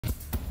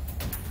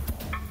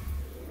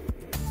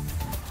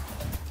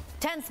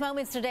Tense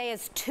moments today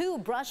as two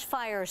brush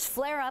fires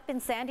flare up in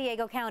San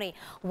Diego County.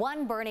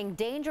 One burning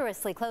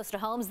dangerously close to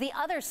homes, the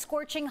other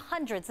scorching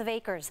hundreds of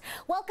acres.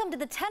 Welcome to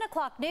the 10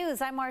 o'clock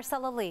news. I'm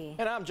Marcella Lee.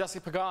 And I'm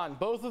Jesse Pagan.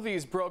 Both of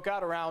these broke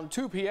out around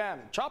 2 p.m.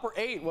 Chopper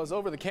 8 was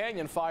over the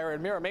canyon fire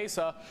in Mesa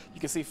Mesa. You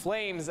can see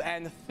flames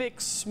and thick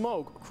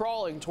smoke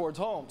crawling towards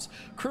homes.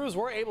 Crews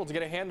were able to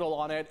get a handle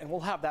on it, and we'll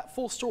have that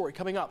full story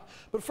coming up.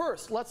 But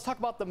first, let's talk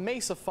about the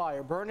Mesa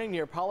Fire burning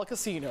near Pala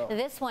Casino.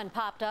 This one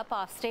popped up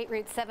off State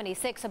Route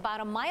 76 about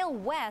a mile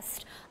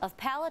west of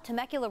Pala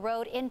Temecula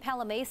Road in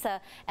Pala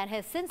Mesa and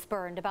has since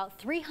burned about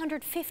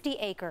 350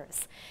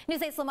 acres.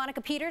 News 8's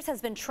LaMonica Peters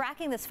has been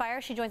tracking this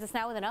fire. She joins us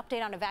now with an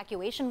update on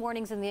evacuation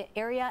warnings in the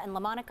area. And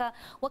LaMonica,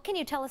 what can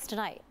you tell us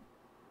tonight?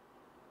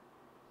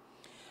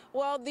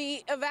 Well,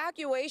 the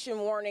evacuation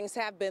warnings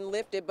have been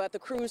lifted, but the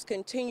crews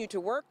continue to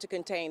work to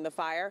contain the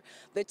fire.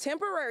 The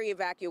temporary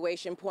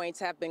evacuation points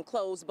have been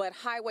closed, but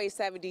Highway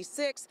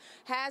 76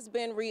 has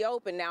been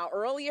reopened. Now,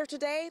 earlier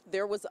today,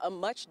 there was a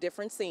much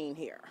different scene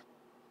here.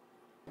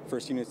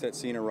 First units at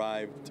scene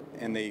arrived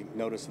and they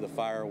noticed the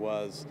fire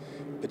was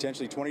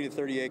potentially 20 to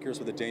 30 acres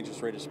with a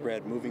dangerous rate of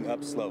spread moving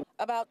upslope.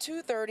 About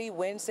 2:30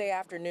 Wednesday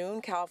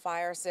afternoon, CAL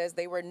FIRE says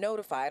they were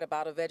notified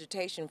about a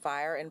vegetation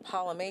fire in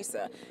Pala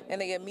Mesa, and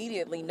they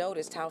immediately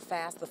noticed how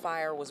fast the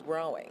fire was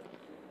growing.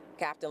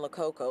 Captain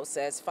Lococo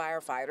says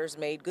firefighters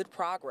made good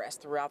progress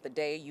throughout the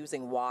day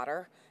using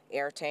water,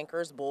 air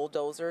tankers,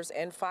 bulldozers,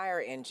 and fire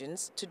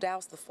engines to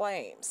douse the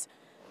flames.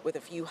 With a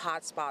few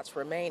hot spots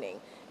remaining,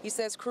 he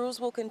says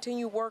crews will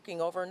continue working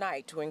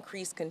overnight to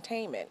increase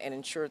containment and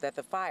ensure that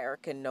the fire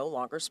can no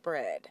longer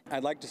spread.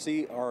 I'd like to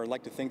see, or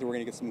like to think that we're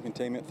going to get some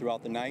containment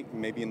throughout the night,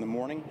 maybe in the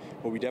morning,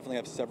 but we definitely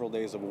have several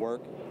days of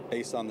work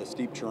based on the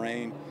steep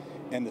terrain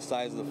and the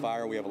size of the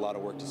fire. We have a lot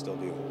of work to still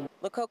do.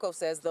 Lococo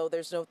says, though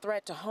there's no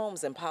threat to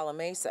homes in Pala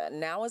Mesa,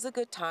 now is a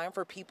good time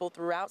for people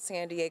throughout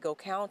San Diego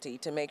County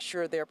to make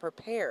sure they're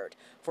prepared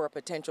for a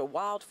potential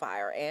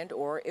wildfire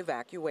and/or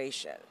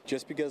evacuation.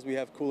 Just because we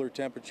have cooler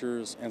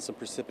temperatures and some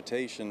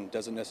precipitation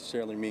doesn't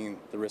necessarily mean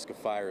the risk of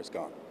fire is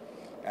gone.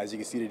 As you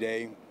can see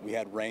today, we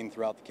had rain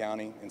throughout the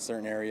county in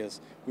certain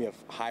areas. We have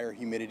higher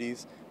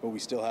humidities, but we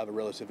still have a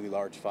relatively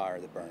large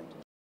fire that burned.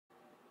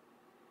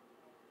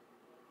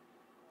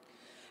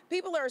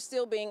 People are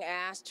still being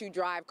asked to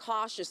drive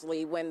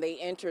cautiously when they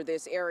enter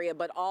this area,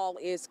 but all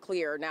is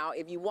clear. Now,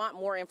 if you want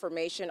more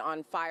information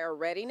on fire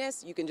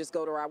readiness, you can just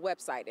go to our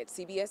website at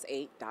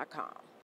cbs8.com.